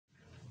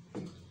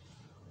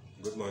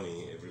Good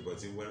morning,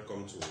 everybody.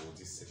 Welcome to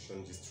this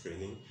session, this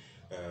training.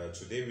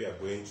 Today we are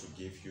going to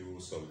give you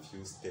some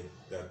few steps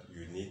that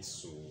you need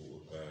to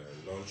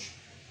launch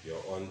your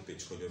own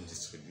petroleum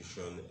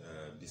distribution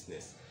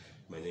business.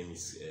 My name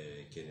is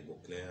Kenny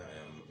Beauclair. I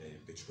am a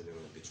petroleum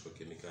and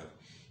petrochemical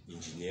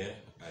engineer.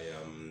 I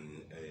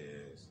am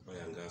a oil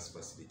and gas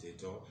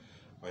facilitator,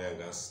 oil and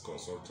gas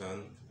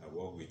consultant. I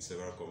work with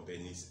several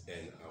companies,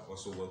 and I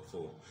also work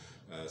for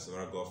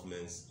several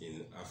governments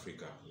in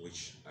Africa,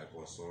 which I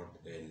consult,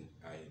 and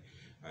I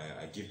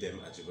give them,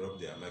 I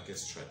develop their market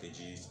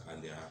strategies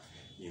and their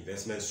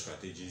investment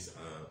strategies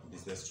and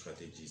business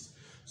strategies.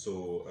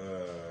 So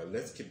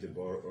let's keep the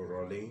ball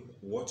rolling.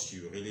 What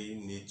you really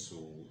need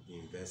to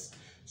invest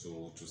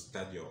to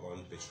start your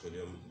own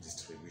petroleum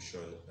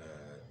distribution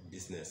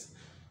business.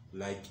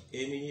 Like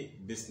any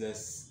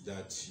business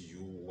that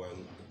you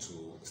want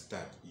to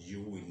start,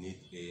 you will need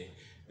a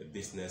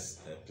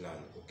business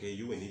plan. Okay,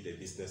 you will need a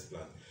business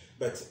plan.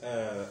 But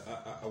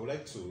I would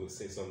like to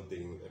say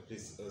something.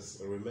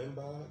 Please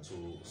remember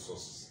to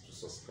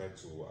subscribe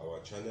to our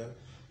channel,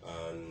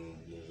 and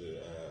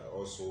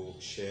also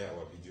share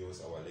our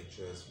videos, our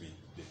lectures with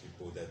the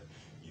people that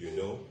you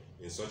know,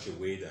 in such a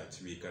way that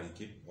we can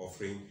keep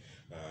offering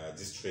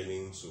this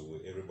training to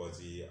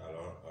everybody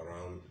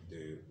around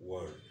the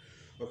world.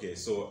 Okay,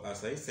 so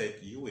as I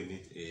said, you will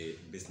need a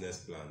business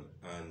plan,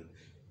 and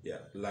yeah,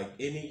 like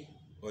any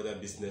other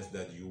business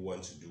that you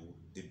want to do,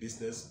 the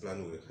business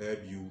plan will help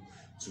you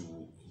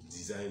to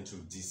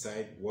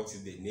decide what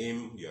is the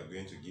name you are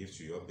going to give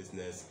to your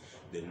business,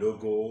 the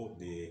logo,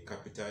 the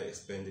capital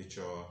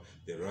expenditure,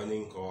 the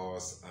running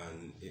costs,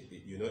 and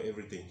you know,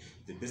 everything.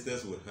 The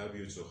business will help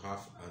you to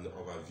have an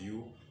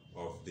overview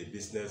of the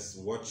business,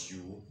 what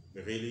you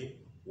really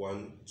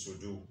want to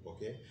do.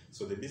 Okay,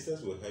 so the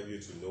business will help you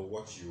to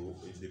know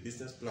the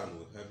business plan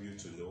will help you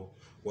to know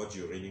what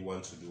you really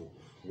want to do.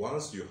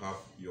 Once you have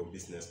your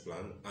business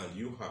plan and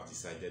you have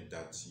decided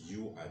that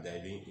you are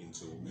diving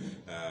into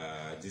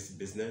this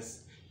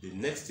business, the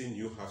next thing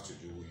you have to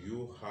do,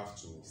 you have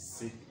to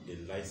seek a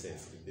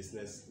license, a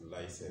business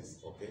license.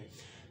 Okay,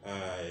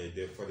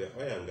 for the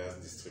oil and gas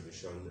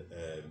distribution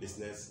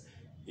business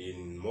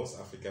in most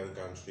African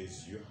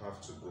countries, you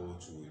have to go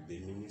to the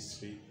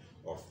Ministry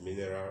of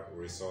Mineral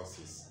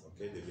Resources.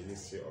 Okay, the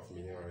Ministry of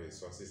Mineral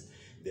Resources.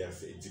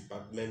 There's a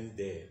department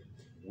there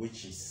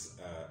which is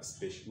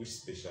which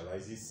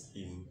specializes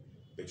in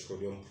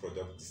petroleum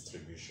product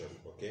distribution.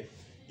 Okay,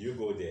 you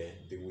go there,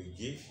 they will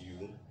give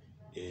you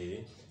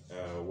a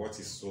what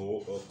is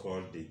so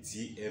called the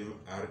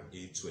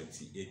TMRA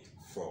 28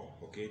 form.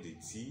 Okay, the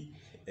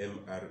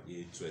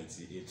TMRA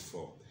 28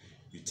 form.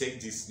 You take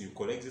this, you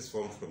collect this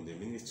form from the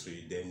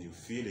ministry, then you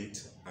fill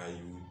it and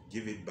you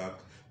give it back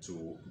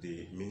to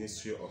the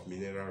Ministry of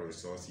Mineral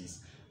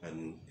Resources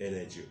and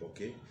Energy.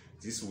 Okay,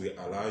 this will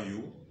allow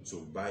you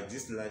to buy,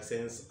 this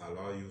license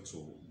allow you to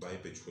buy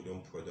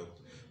petroleum product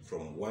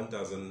from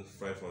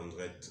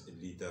 1,500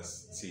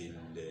 liters till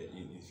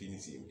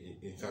infinity.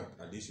 In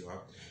fact, at least you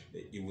have,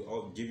 it will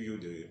all give you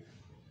the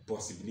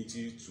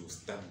possibility to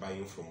start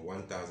buying from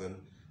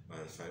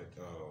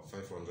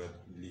 1,500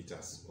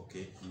 liters,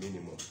 okay,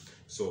 minimum.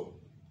 So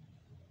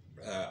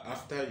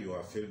after you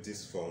have filled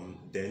this form,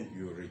 then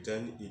you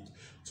return it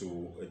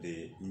to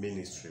the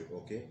ministry.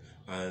 Okay,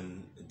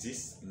 and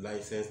this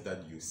license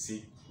that you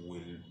seek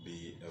will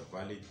be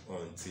valid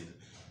until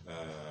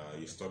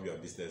you stop your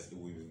business. It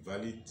will be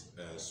valid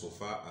so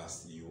far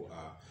as you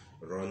are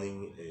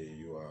running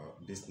your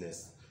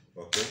business.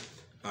 Okay,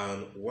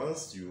 and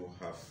once you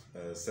have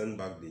sent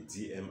back the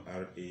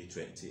DMRA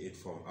 28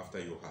 form, after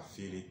you have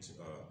filled it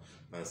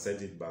and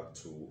sent it back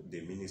to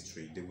the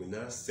ministry, they will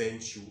now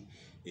send you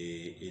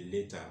a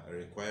letter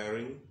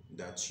requiring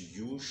that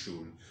you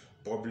should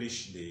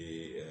publish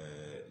the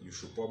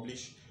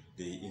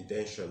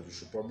intention. You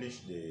should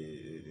publish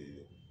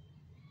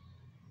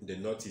the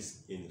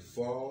notice in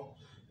 4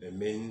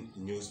 main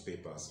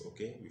newspapers.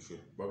 Okay, you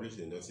should publish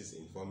the notice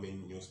in 4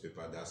 main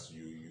newspapers that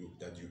you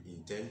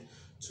intend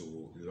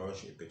to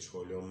launch a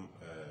petroleum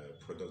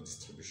product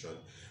distribution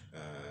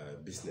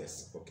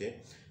business.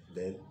 Okay,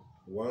 then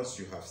once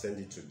you have sent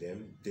it to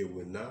them, they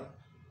will now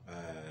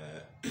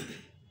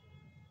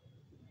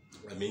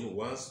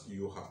once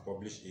you have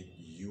published it,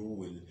 you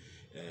will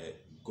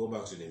go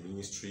back to the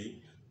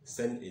ministry,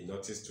 send a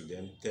notice to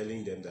them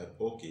telling them that,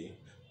 okay,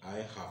 I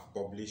have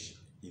published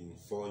in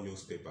 4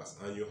 newspapers,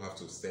 and you have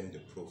to send the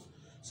proof.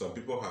 Some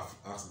people have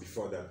asked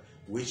before that,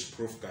 which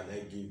proof can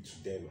I give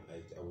to them?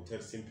 I will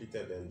simply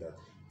tell them that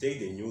take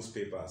the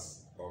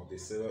newspapers of the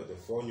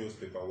 4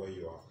 newspapers where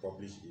you have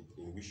published it,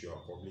 in which you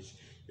have published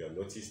your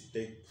notice.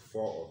 Take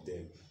 4 of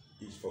them.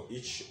 For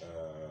each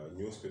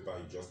newspaper,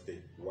 you just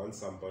take 1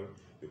 sample.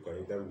 You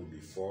connect them will be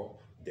 4.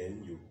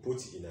 Then you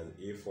put in an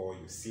A4,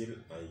 you seal,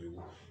 and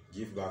you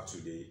give back to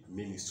the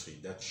ministry.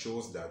 That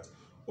shows that,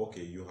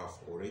 okay, you have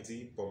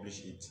already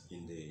published it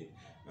in the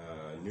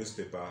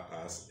newspaper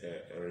as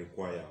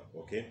required.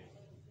 Okay,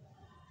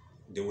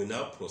 they will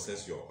now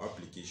process your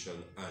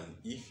application, and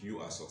if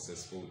you are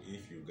successful,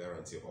 if you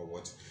guarantee all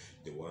what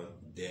they want,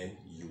 then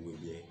you will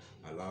be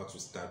allowed to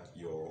start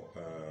your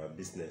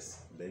business.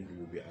 Then you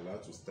will be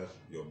allowed to start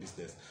your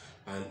business.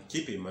 And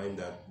keep in mind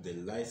that the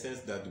license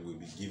that will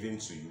be given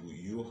to you,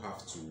 you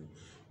have to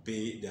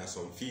pay. There are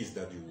some fees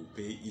that you will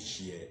pay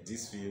each year.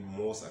 This fee,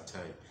 most of the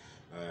time,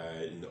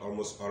 in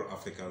almost all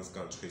African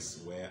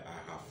countries where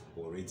I have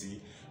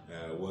already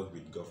worked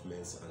with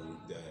governments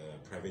and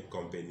private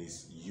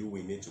companies, you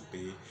will need to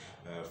pay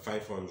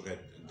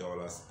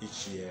 $500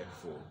 each year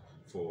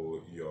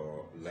for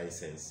your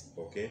license.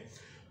 Okay,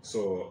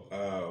 so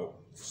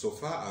so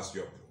far as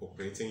you're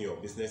operating, your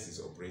business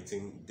is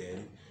operating,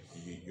 then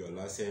your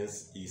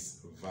license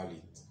is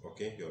valid.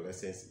 Okay, your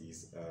license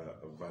is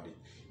valid.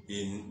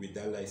 With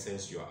that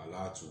license, you are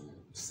allowed to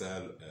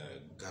sell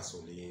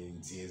gasoline,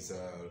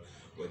 diesel,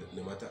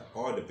 no matter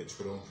all the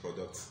petroleum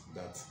products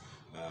that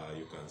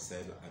you can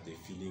sell at the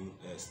filling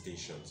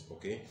stations.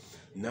 Okay,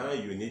 now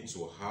you need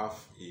to have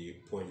a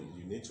point,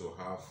 you need to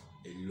have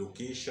a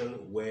location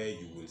where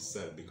you will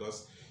sell,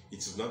 because it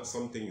is not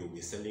something you'll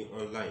be selling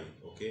online.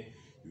 Okay,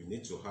 you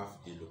need to have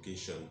a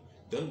location.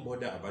 Don't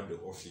bother about the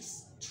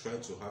office. Try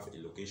to have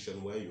a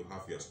location where you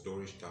have your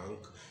storage tank,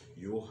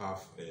 you have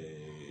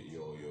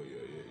your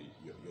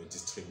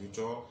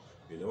distributor.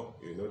 You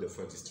know the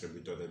first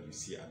distributor that you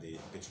see at the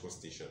petrol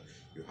station.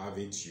 You have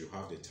it, you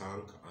have the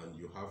tank, and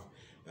you have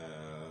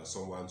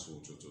someone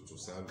to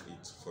sell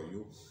it for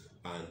you,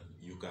 and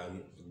you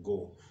can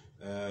go.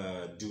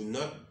 Do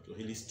not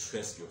really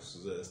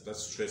start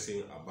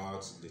stressing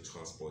about the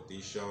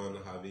transportation,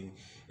 having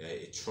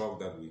a truck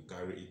that will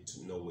carry it.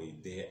 No way.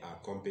 There are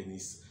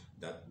companies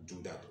that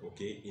do that.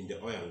 Okay, in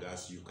the oil and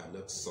gas, you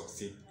cannot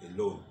succeed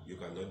alone. You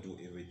cannot do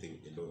everything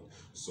alone.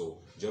 So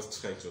just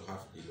try to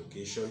have a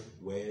location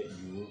where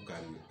you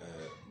can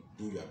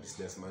do your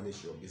business,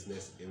 manage your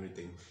business.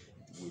 Everything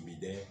will be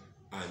there,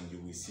 and you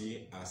will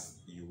see as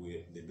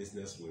the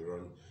business will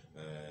run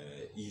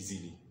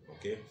easily.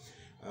 Okay,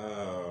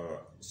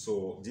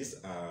 so these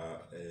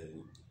are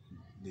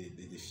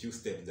the few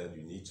steps that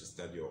you need to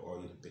start your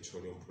own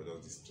petroleum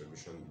product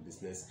distribution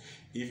business.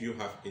 If you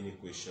have any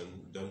question,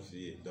 don't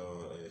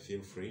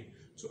feel free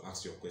to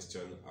ask your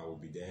question. I will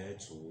be there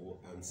to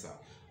answer.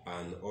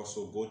 And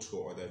also go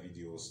through other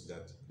videos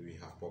that we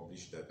have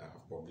published, that I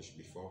have published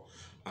before,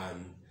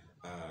 and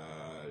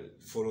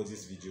follow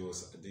these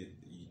videos.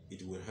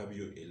 It will help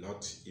you a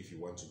lot if you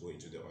want to go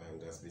into the oil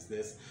and gas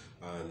business.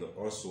 And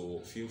also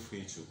feel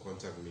free to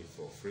contact me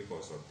for free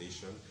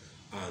consultation,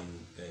 and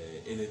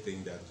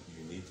anything that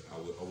you need, I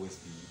will always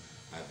be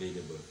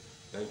available.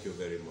 Thank you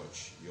very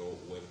much. You're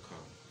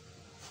welcome.